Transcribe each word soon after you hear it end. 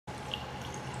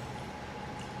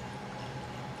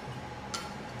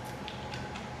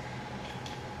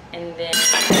And then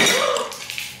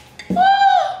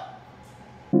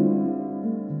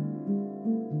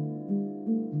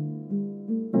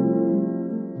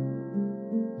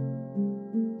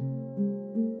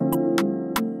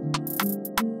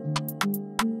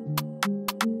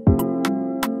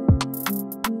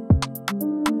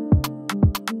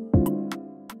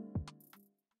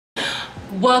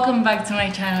welcome back to my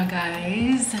channel,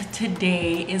 guys.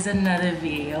 Today is another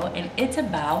video and it's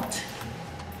about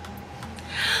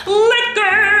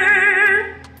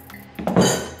liquor.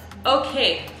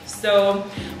 Okay, so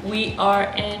we are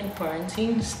in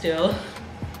quarantine still.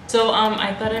 So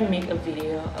I thought I'd make a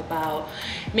video about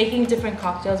making different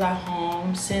cocktails at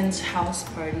home, since house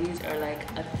parties are like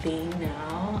a thing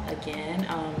now again,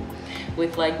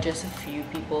 with like just a few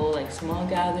people, like small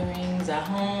gatherings at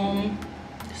home.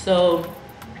 So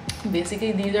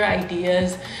basically these are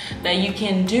ideas that you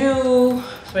can do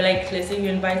for, like, let's say you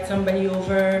invite somebody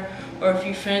over or a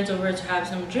few friends over to have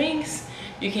some drinks.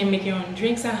 You can make your own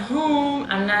drinks at home.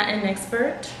 I'm not an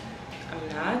expert, I'm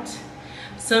not.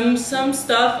 Some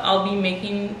stuff I'll be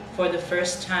making for the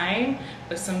first time,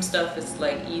 but some stuff is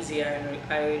like easier.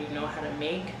 I already know how to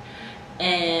make.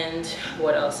 And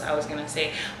what else I was gonna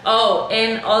say, oh,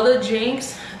 and all the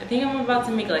drinks, I think I'm about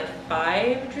to make like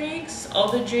 5 drinks.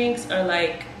 All the drinks are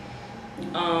like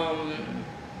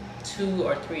 2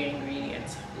 or 3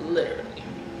 ingredients, literally.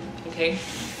 Okay,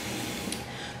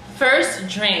 first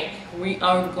drink, we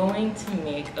are going to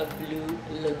make a Blue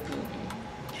Lagoon.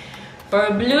 For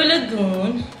a Blue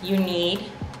Lagoon, you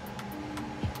need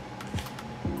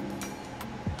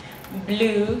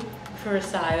blue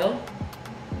Curacao.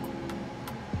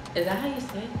 Is that how you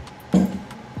say it? I don't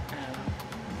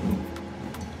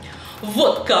know.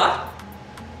 Vodka,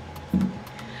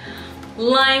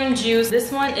 lime juice.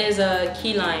 This one is a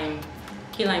key lime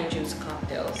juice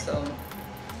cocktail, so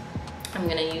I'm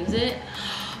gonna use it.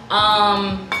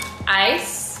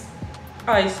 Ice.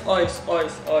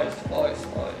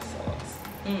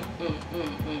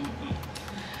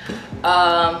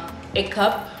 A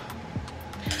cup.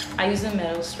 I use a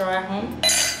metal straw at home.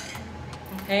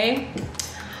 Okay.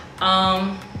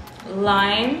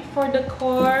 Lime for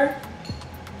decor.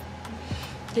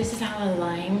 This is how a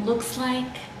lime looks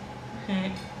like.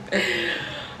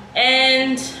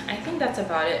 And I think that's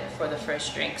about it for the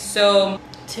first drink. So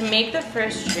to make the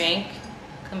first drink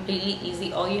completely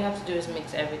easy, all you have to do is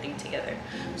mix everything together.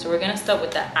 So we're gonna start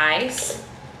with the ice.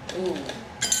 Ooh.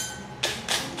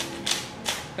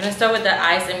 We're gonna start with the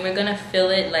ice and we're gonna fill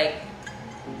it like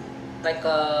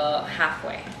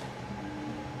halfway.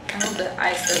 I hope the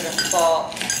ice doesn't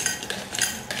fall.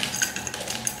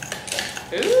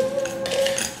 Ooh.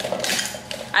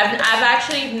 I've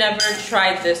actually never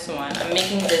tried this one. I'm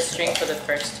making this drink for the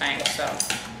first time, so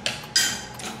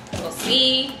we'll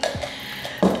see.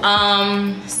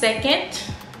 Second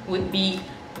would be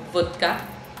vodka.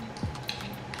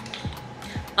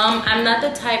 I'm not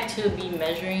the type to be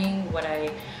measuring what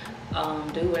I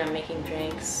do when I'm making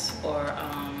drinks or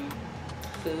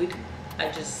food. I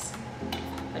just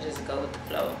go with the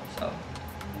flow. So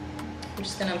I'm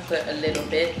just gonna put a little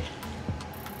bit.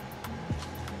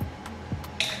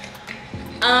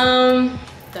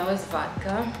 That was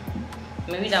vodka.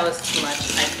 Maybe that was too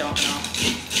much, I don't know.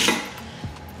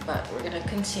 But we're gonna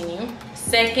continue.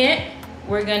 Second,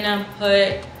 we're gonna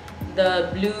put the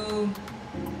blue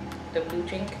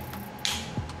drink.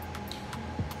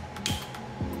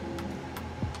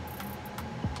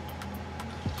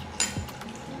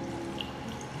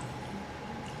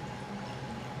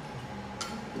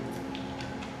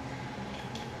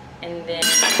 And then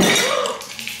it's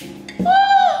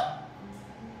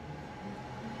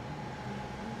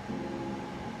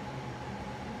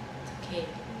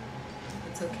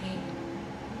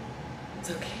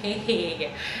okay.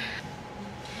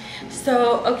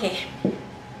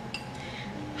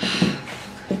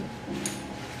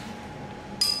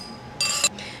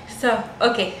 So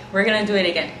okay, we're gonna do it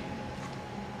again.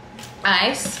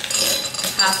 Ice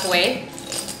halfway,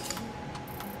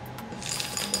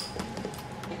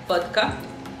 vodka,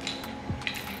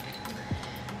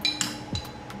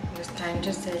 this time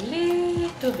just a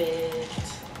little bit.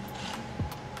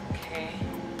 Okay.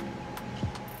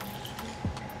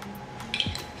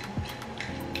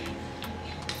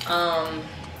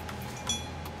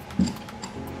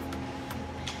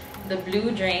 The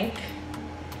blue drink.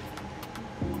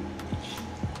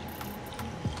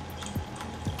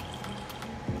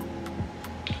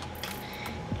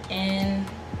 And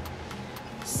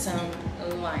some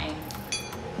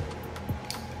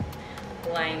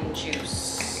lime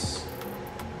juice.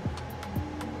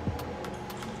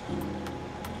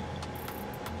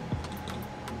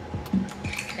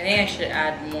 think I should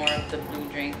add more of the blue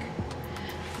drink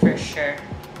for sure.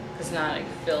 It's not like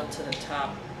filled to the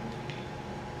top.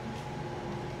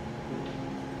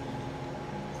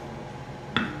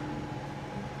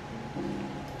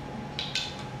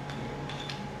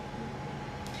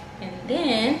 And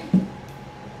then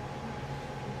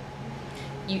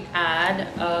you add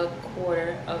a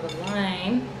quarter of a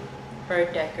lime for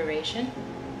decoration.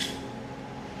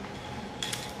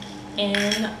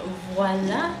 And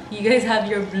voila, you guys have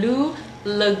your Blue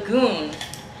Lagoon.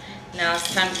 Now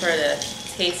it's time for the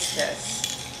taste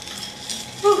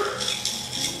test. Whew.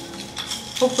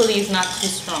 Hopefully it's not too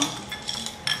strong.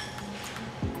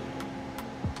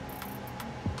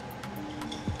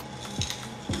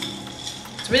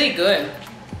 It's really good.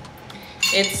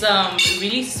 It's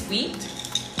really sweet,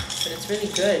 but it's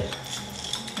really good.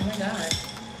 Oh my god.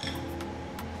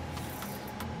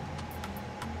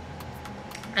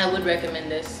 I would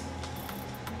recommend this.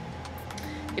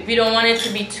 If you don't want it to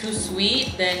be too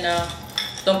sweet, then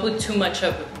don't put too much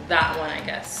of that one, I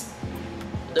guess.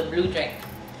 The blue drink.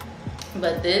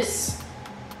 But this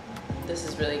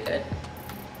is really good.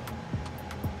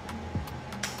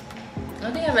 I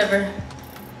don't think I've ever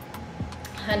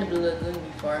had a Blue Lagoon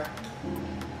before.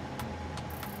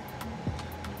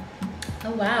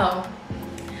 Oh wow.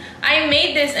 I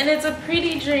made this and it's a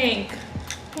pretty drink.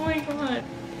 Oh my god.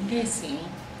 You guys see?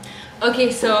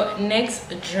 Okay, so next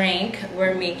drink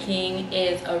we're making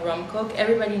is a rum coke.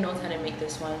 Everybody knows how to make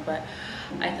this one, but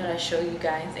I thought I'd show you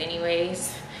guys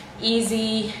anyways.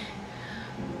 Easy,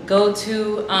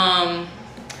 go-to.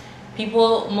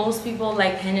 Most people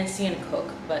like Hennessy and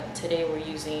Coke, but today we're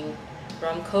using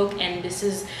rum coke, and this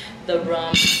is the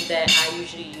rum that I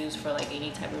usually use for like any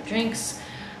type of drinks.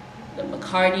 The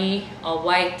Bacardi, all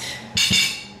white.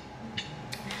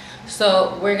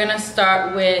 So we're gonna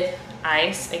start with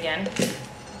ice again.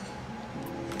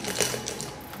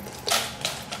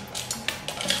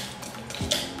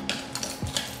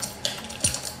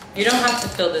 You don't have to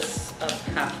fill this up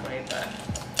halfway, but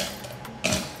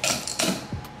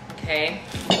okay.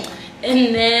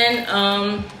 And then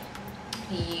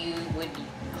you would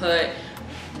put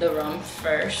the rum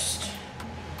first.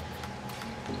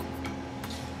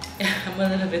 I'm a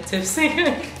little bit tipsy.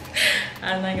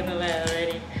 I'm not gonna lie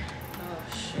already. Oh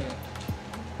shoot.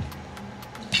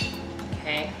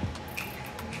 Okay.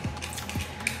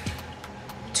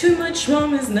 Too much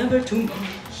rum is never too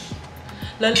much.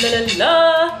 La la la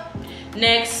la.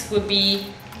 Next would be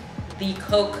the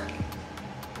Coke.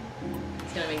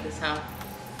 It's gonna make this sound.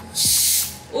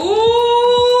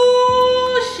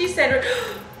 Ooh, she said,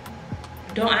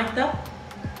 don't act up.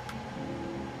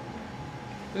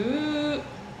 Ooh.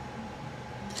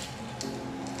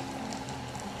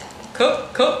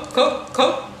 Coke, Coke, Coke,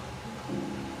 Coke.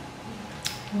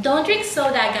 Don't drink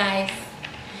soda, guys.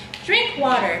 Drink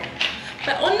water,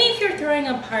 but only if you're throwing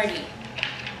a party.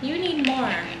 You need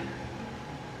more.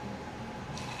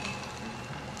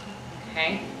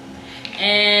 Okay.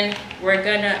 And we're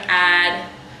gonna add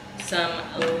some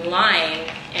lime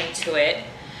into it.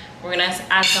 We're gonna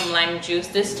add some lime juice.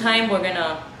 This time we're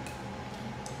gonna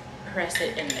press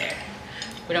it in there.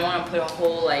 We don't wanna put a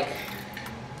whole like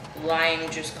lime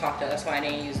juice cocktail. That's why I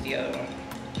didn't use the other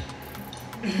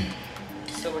one.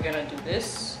 So we're gonna do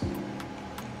this.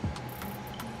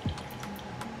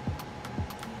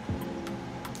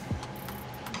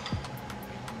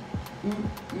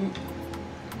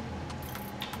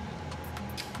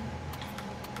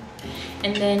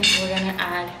 And then we're gonna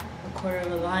add a quarter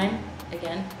of a lime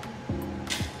again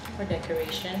for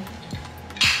decoration,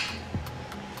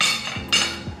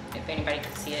 if anybody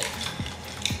could see it.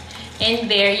 And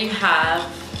there you have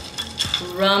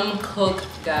rum coke,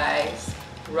 guys.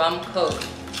 Rum coke.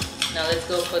 Now let's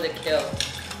go for the kill.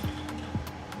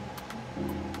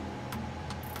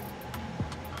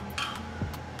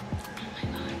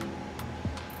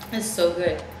 It's so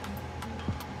good.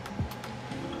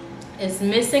 It's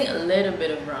missing a little bit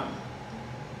of rum.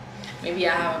 Maybe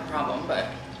I have a problem, but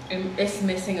it's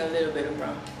missing a little bit of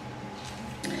rum.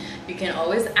 You can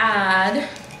always add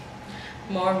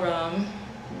more rum.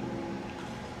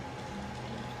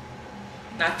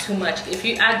 Not too much. If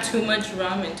you add too much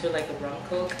rum into like a rum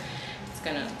coke, it's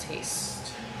gonna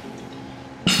taste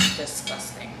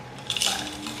disgusting. But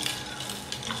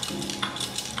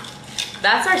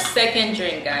that's our second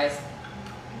drink, guys.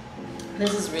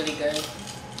 This is really good.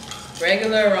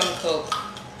 Regular rum coke,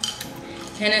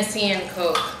 Hennessy and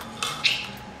Coke.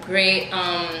 Great,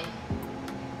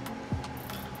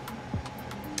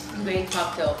 great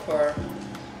cocktail for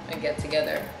a get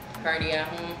together, party at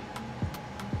home.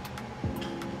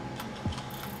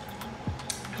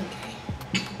 Okay.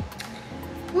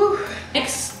 Whew.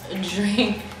 Next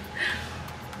drink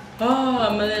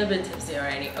a little bit tipsy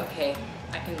already. Okay,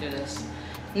 I can do this.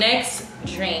 Next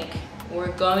drink,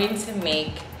 we're going to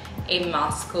make a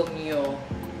Moscow Mule.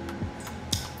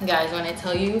 Guys, when I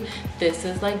tell you, this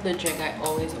is like the drink I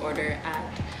always order at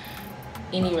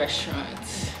any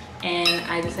restaurant. And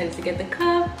I decided to get the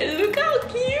cup, and look how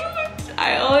cute!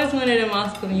 I always wanted a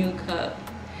Moscow Mule cup,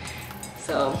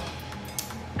 so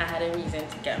I had a reason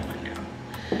to get one now.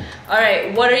 All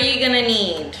right, what are you gonna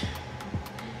need?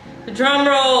 Drum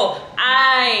roll,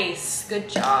 ice. Good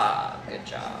job, good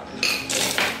job.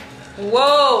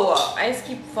 Whoa, ice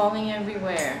keep falling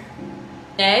everywhere.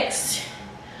 Next,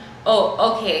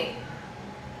 oh, okay.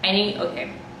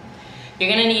 Okay. You're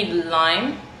gonna need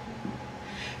lime.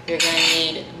 You're gonna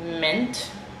need mint,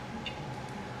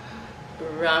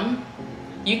 rum.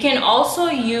 You can also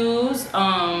use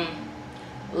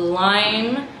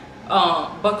lime,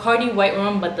 Bacardi white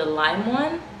rum, but the lime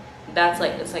one, that's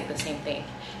like, it's like the same thing.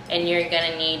 And you're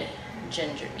gonna need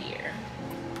ginger beer.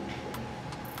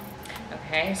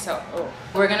 Okay, so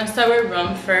we're gonna start with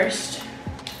rum first.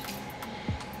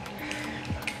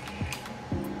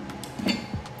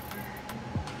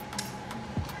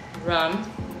 Rum.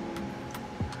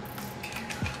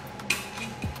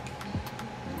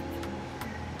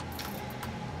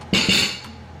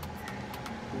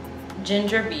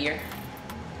 Ginger beer.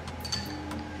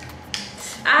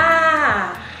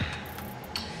 Ah!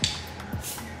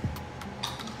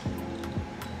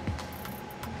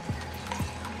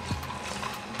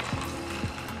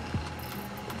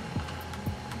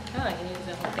 Oh, I can use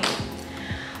the whole thing.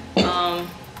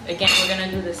 Again, we're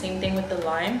gonna do the same thing with the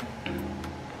lime.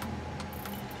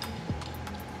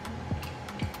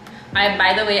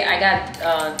 By the way, I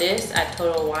got this at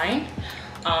Total Wine.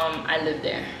 I live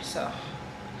there, so.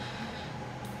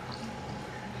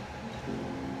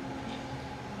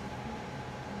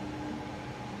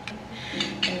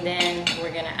 And then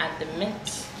we're gonna add the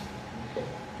mint.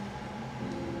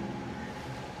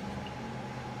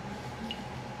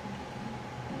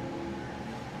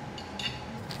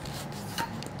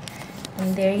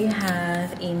 And there you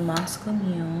have a Moscow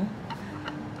Mule.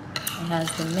 It has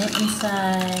the mint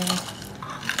inside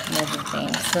and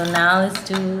everything. So now let's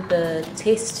do the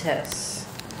taste test.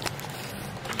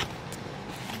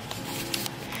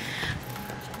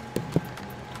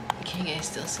 Can you guys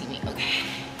still see me? Okay.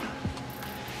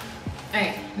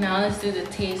 Alright, now let's do the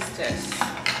taste test.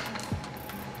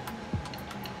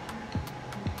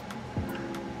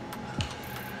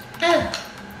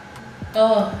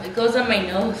 Oh, it goes on my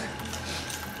nose.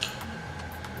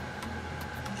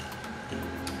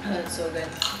 Oh, it's so good.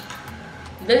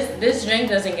 This drink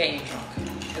doesn't get you drunk.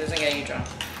 It doesn't get you drunk.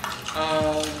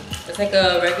 It's like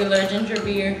a regular ginger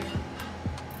beer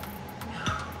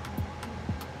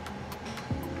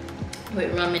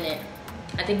with rum in it.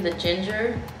 I think the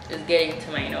ginger is getting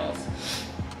to my nose,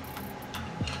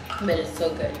 but it's so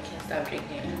good, you can't stop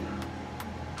drinking it.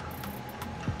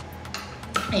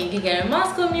 And you can get a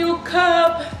Moscow Mule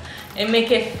cup and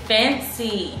make it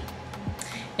fancy,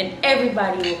 and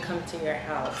everybody will come to your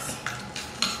house.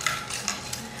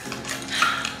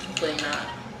 Hopefully not.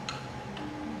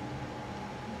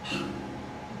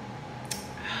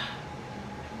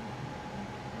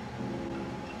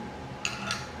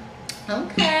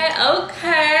 Okay,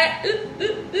 okay.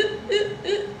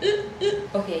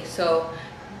 Okay, so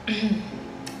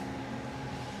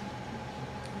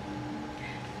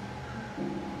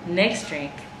next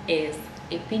drink is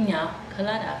a piña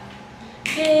colada.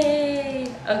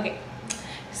 Yay! Okay,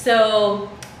 so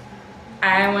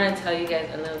I want to tell you guys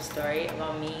a little story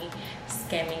about me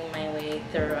scamming my way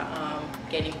through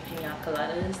getting piña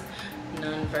coladas,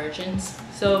 non-virgins.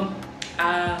 So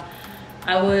I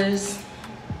was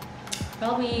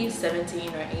probably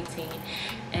 17 or 18,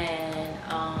 and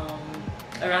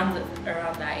around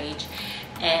that age,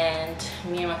 and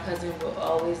me and my cousin would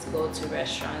always go to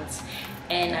restaurants,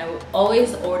 and I would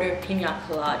always order piña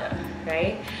colada,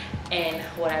 right? And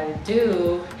what I would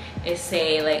do is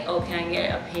say like, oh, can I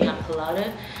get a piña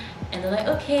colada? And they're like,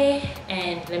 okay,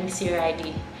 and let me see your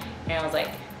ID. And I was like,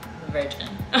 virgin.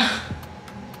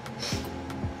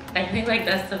 I think like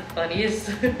that's the funniest.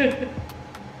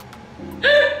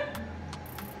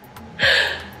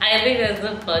 I think that's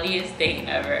the funniest thing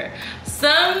ever.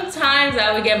 Sometimes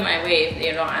I would get my way if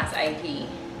they don't ask ID.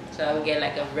 So I would get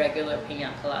like a regular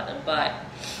piña colada. But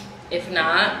if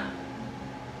not,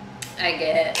 I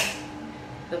get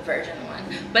the virgin one.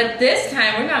 But this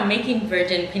time we're not making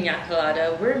virgin piña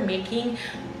colada. We're making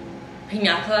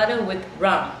piña colada with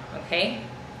rum, okay?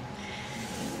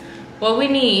 What we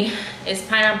need is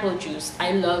pineapple juice.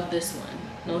 I love this one.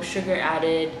 No sugar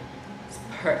added.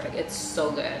 Perfect, it's so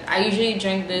good. I usually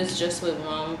drink this just with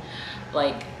rum,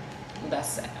 like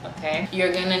That's it, okay?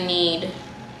 You're gonna need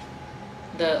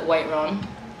the white rum.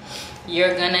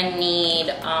 You're gonna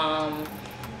need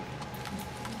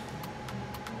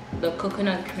the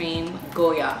coconut cream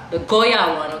Goya. The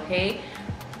Goya one, okay?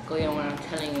 Goya one, I'm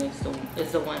telling you,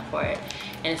 is the one for it.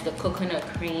 And it's the coconut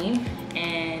cream,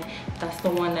 and that's the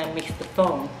one that makes the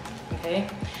foam, okay?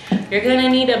 You're gonna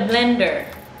need a blender.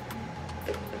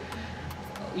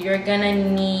 You're gonna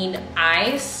need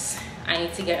ice. I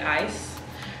need to get ice.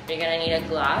 You're gonna need a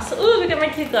glass. Ooh, look at my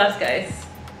cute glass, guys.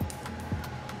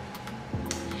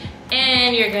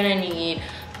 And you're gonna need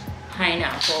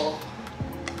pineapple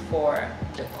for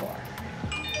decor.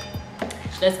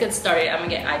 Let's get started. I'm gonna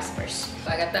get ice first.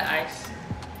 So I got the ice.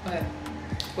 Okay.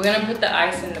 We're gonna put the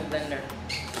ice in the blender.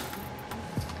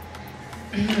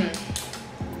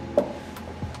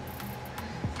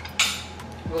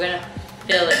 We're gonna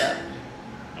fill it up,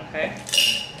 okay?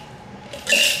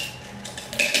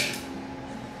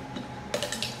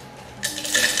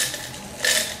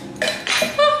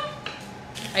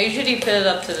 I usually fill it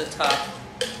up to the top.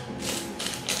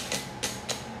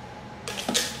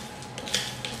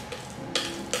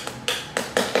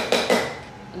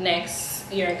 Next,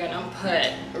 you're gonna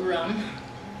put rum.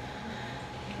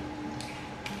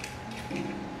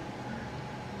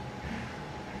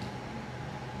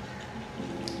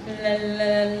 La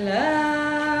la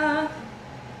la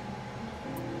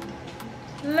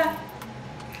la.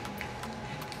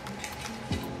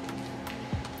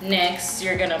 Next,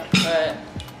 you're gonna put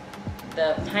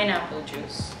the pineapple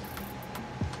juice.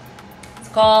 It's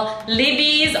called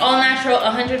Libby's All Natural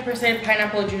 100%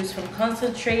 Pineapple Juice from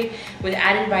Concentrate with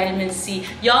added vitamin C.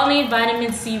 Y'all need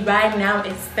vitamin C right now,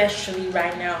 especially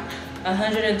right now.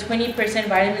 120%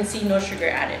 vitamin C, no sugar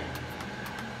added.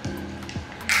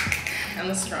 I'm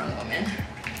a strong woman.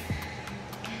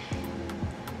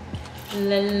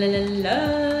 La la la la.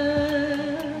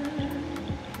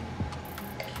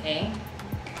 Okay.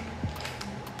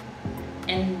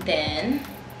 And then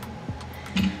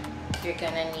you're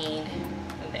gonna need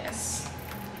this.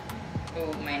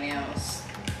 Oh, my nails.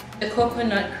 The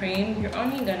coconut cream, you're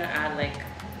only gonna add like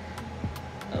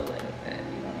a little bit.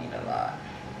 You don't need a lot.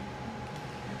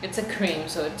 It's a cream,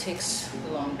 so it takes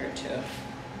longer too.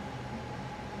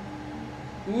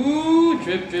 Ooh,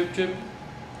 drip, drip, drip.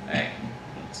 All right,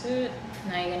 that's it.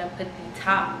 Now you're gonna put the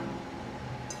top,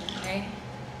 okay?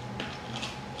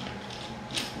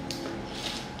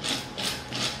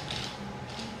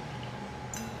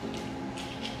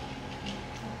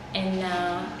 And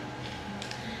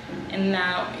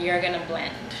now you're gonna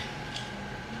blend.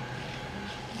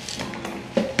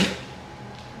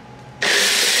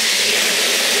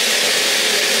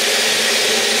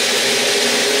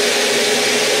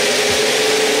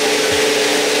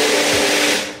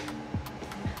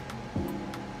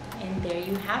 And there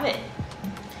you have it.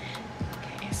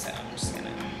 Okay, so I'm just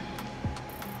gonna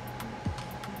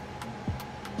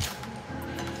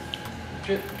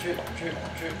drip, drip, drip,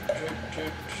 drip, drip,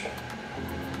 drip.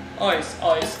 Ice,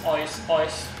 ice, ice,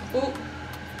 ice. Ooh.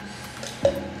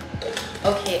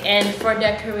 Okay, and for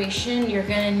decoration, you're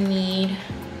gonna need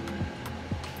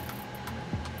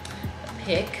a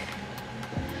pick.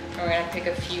 We're gonna pick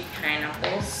a few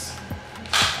pineapples.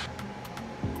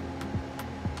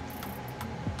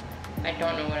 I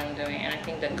don't know what I'm doing, and I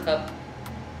think the cup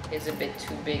is a bit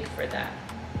too big for that.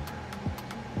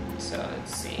 So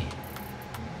let's see.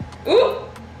 Ooh!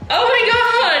 Oh my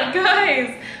god,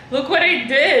 guys! Look what I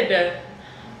did!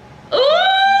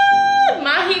 Ooh!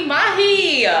 Mahi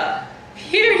mahi!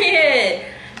 Period!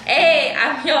 Hey,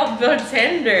 I'm your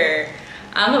bartender.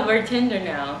 I'm a bartender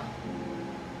now.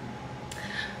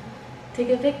 Take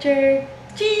a picture.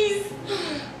 Cheese!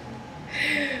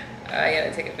 I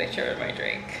gotta take a picture of my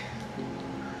drink.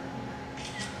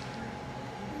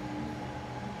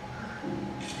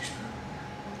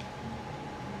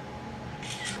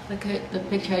 Look at the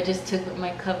picture I just took with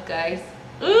my cup, guys.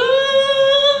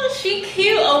 Ooh, she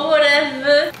cute or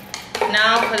whatever.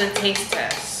 Now for the taste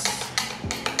test.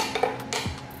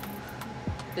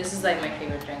 This is like my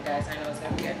favorite drink, guys. I know it's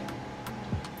gonna be good.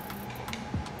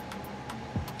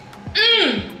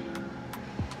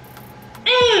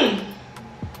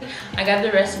 I got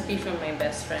the recipe from my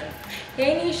best friend.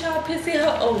 Hey Nisha, pissy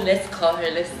her. Oh, let's call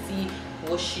her. Let's see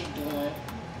what she doing.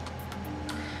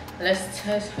 Let's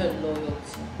test her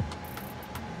loyalty.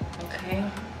 Okay.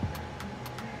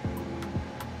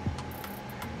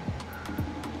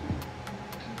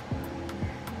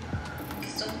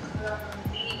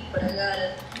 But I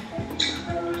gotta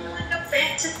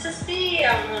fantasy. I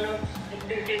wanna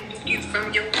you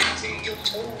from your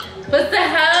toe. What the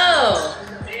hell?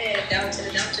 Yeah, down to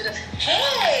the.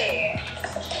 Hey!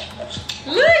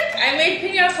 Look! I made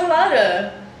pina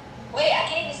colada. Wait, I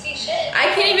can't even see shit.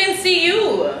 I can't even see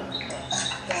you.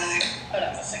 Hold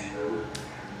on a second.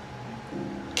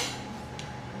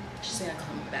 She's gonna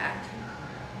come back.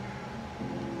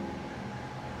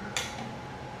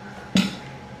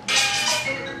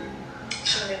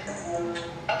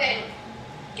 Okay,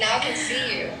 now I can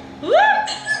see you. Woo!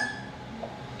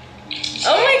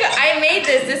 Oh my god, I made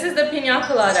this. This is the pina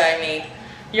colada I made.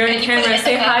 You're on camera.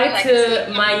 Say hi to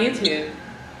my YouTube.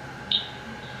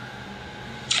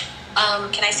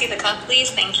 Can I see the cup,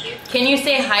 please? Thank you. Can you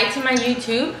say hi to my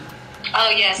YouTube? Oh,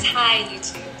 yes. Hi,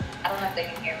 YouTube. I don't know if they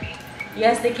can hear me.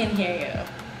 Yes, they can hear you.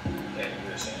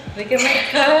 Look at my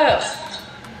cup.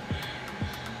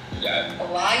 Oh,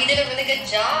 wow, you did a really good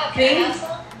job. Can I have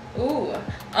some? Ooh.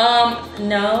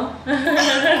 No.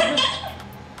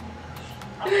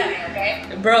 I'm coming, okay?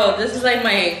 Bro, this is like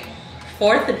my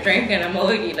 4th drink and I'm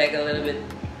already like a little bit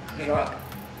drunk.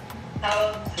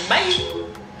 Bye.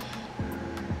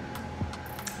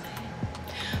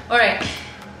 Alright.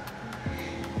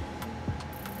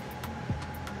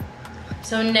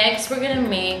 So next we're gonna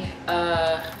make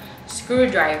a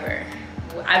screwdriver.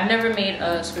 I've never made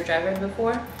a screwdriver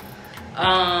before.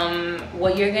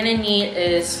 What you're gonna need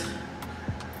is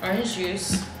orange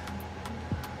juice,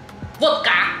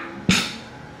 vodka,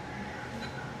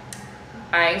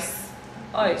 ice,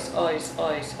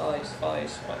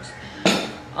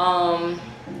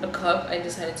 a cup. I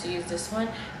decided to use this one,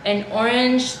 and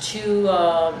orange to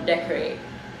decorate.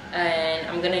 And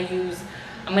I'm gonna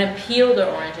peel the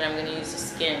orange and I'm gonna use the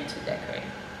skin to decorate.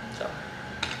 So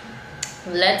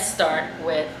let's start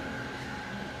with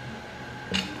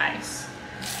ice.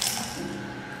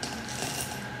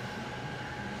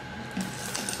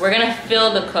 We're gonna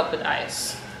fill the cup with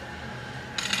ice.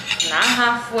 Not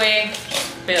halfway,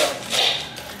 filled.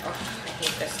 Oh, I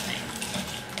hate this thing.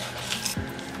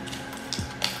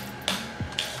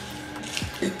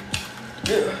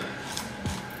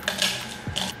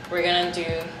 We're gonna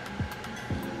do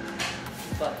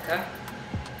vodka.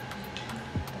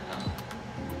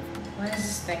 What is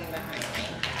this thing behind me?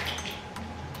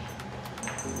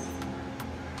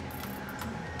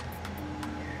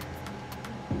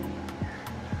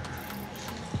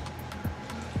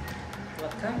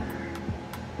 Vodka.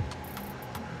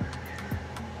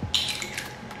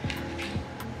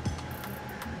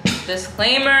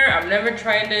 Disclaimer, I've never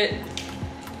tried it.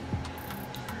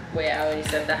 Wait, I already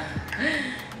said that.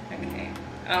 Okay.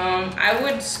 I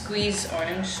would squeeze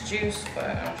orange juice, but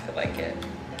I don't feel like it.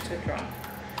 I'm too drunk.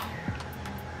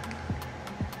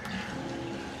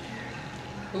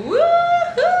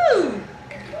 Woohoo!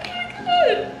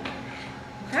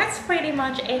 That's pretty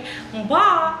much it.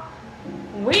 But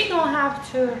we're gonna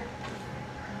have to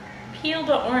peel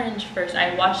the orange first.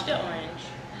 I washed the orange,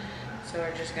 so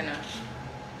we're just gonna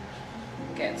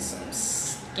get some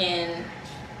skin.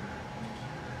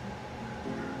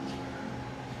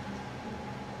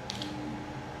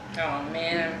 Oh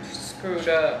man, I'm screwed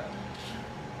up.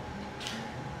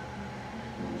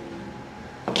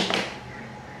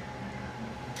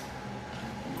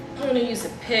 I'm gonna use a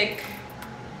pick.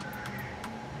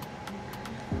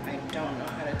 I don't know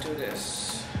how to do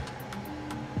this.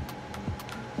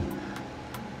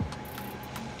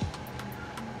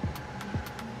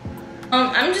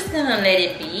 I'm just gonna let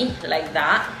it be like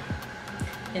that.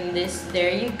 And this,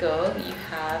 there you go. You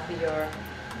have your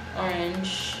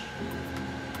orange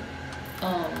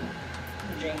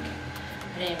drink.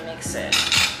 I didn't mix it.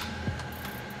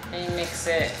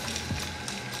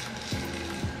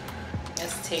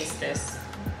 Let's taste this.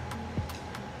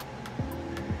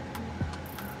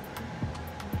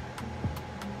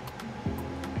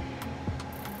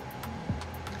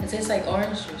 It tastes like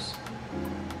orange juice.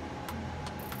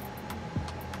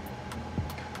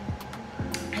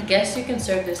 I guess you can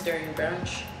serve this during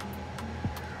brunch.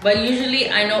 But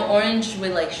usually I know orange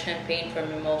with like champagne for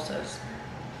mimosas.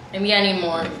 Maybe I need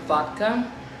more vodka.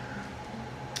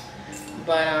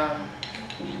 But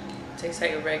it tastes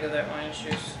like a regular orange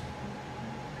juice.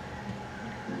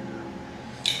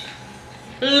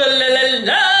 La la la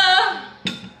la!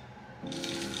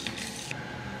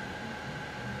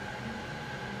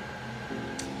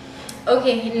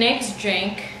 Okay, next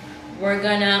drink, we're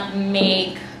gonna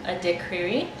make a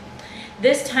daiquiri.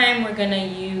 This time we're gonna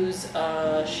use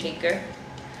a shaker,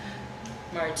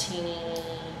 martini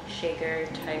shaker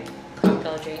type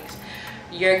cocktail drinks.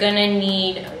 You're gonna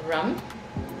need rum.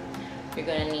 You're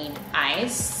gonna need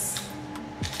ice.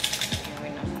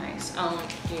 Enough ice.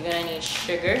 You're gonna need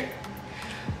sugar.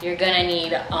 You're gonna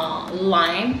need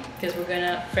lime because we're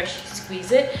gonna freshly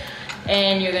squeeze it,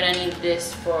 and you're gonna need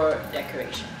this for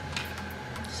decoration.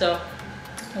 So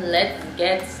let's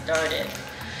get started.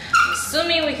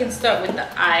 assuming we can start with the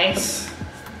ice,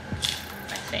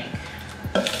 I think.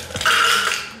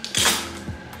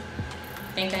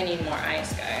 I think I need more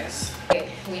ice, guys.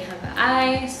 Okay, we have the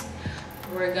ice.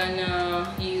 We're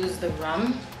gonna use the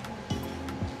rum.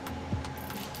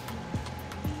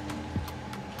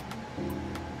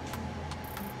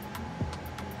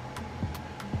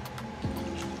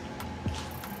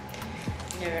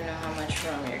 You never know how much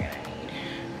rum you're gonna need,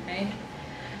 okay?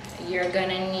 You're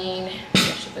gonna need, I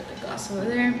should put the glass over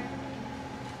there.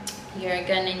 You're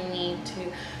gonna need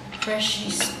to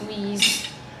freshly squeeze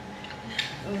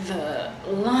the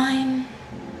lime.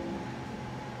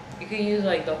 You could use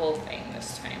like the whole thing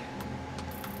this time.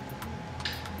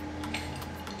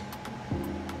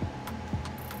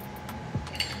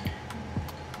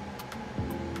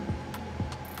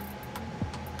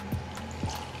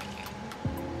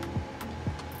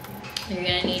 You're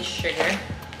gonna need sugar.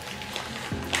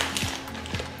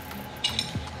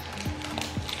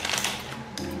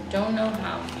 Don't know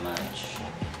how much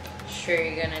sugar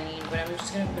you're gonna need, but I'm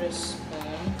just gonna put a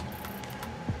spoon.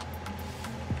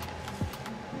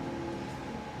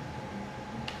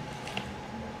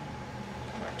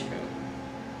 Or two.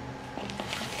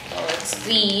 So let's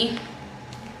see.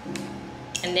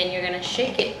 And then you're gonna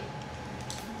shake it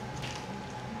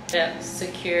to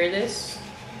secure this.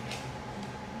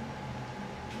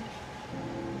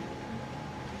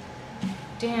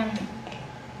 Damn.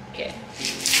 Okay.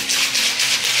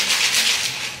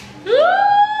 Woo!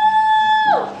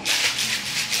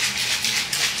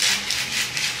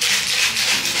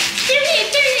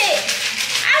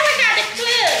 Oh my god, the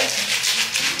clue!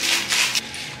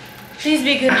 Please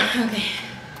be good. Okay.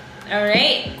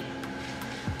 Alright.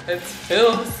 Let's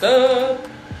fill this up.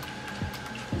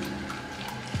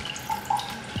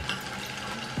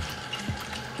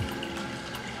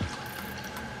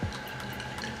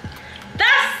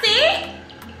 That's it?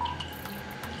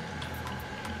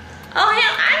 Oh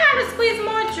hell, I gotta squeeze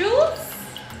more juice?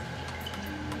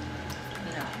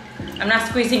 No, I'm not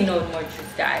squeezing no more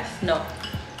juice, guys. No,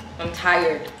 I'm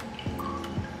tired.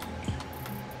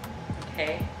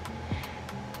 Okay.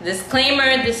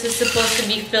 Disclaimer, this is supposed to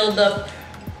be filled up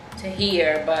to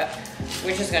here, but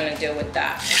we're just gonna deal with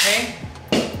that, okay?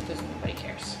 Because nobody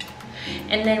cares.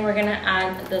 And then we're gonna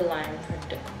add the lime for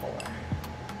decor.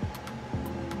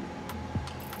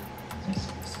 It's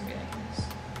supposed to be like this.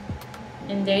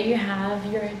 And there you have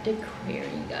your decor,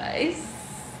 you guys.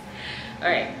 All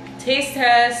right, taste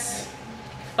test,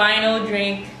 final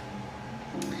drink.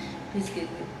 Please be good,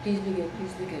 please be good,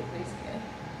 please be good, please be good.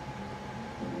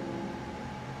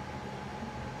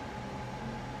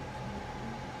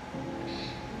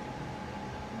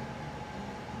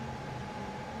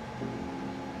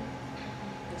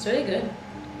 It's really good.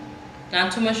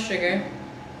 Not too much sugar.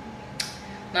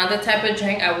 Not the type of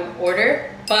drink I would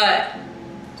order, but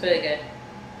it's really good.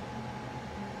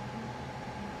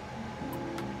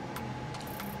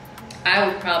 I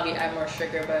would probably add more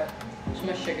sugar, but too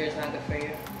much sugar is not good for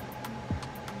you.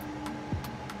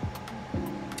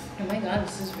 Oh my god,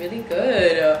 this is really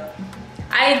good.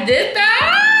 I did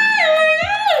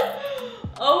that!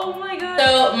 Oh my god.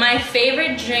 So my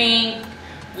favorite drink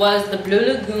was the Blue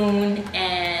Lagoon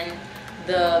and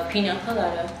the Pina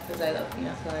Colada, because I love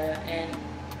Pina Colada. And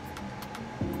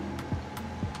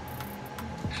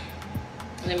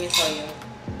let me tell you,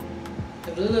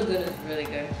 the Blue Lagoon is really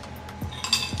good.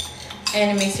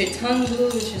 And it makes your tongue blue,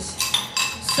 which is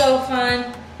so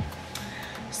fun.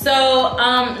 So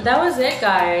that was it,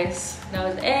 guys. That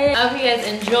was it. I hope you guys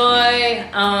enjoy.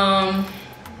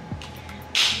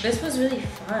 This was really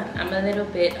fun. I'm a little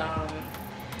bit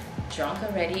drunk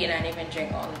already and I didn't even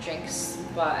drink all the drinks,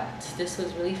 but this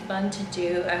was really fun to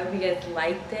do. I hope you guys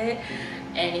liked it,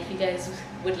 and if you guys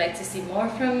would like to see more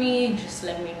from me, just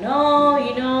let me know,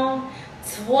 you know.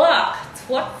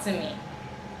 Talk to me.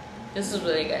 This was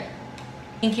really good.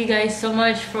 Thank you guys so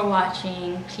much for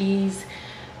watching. Please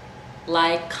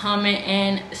like, comment,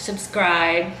 and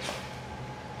subscribe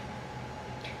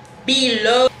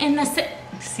below. And that's it.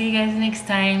 See you guys next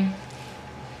time.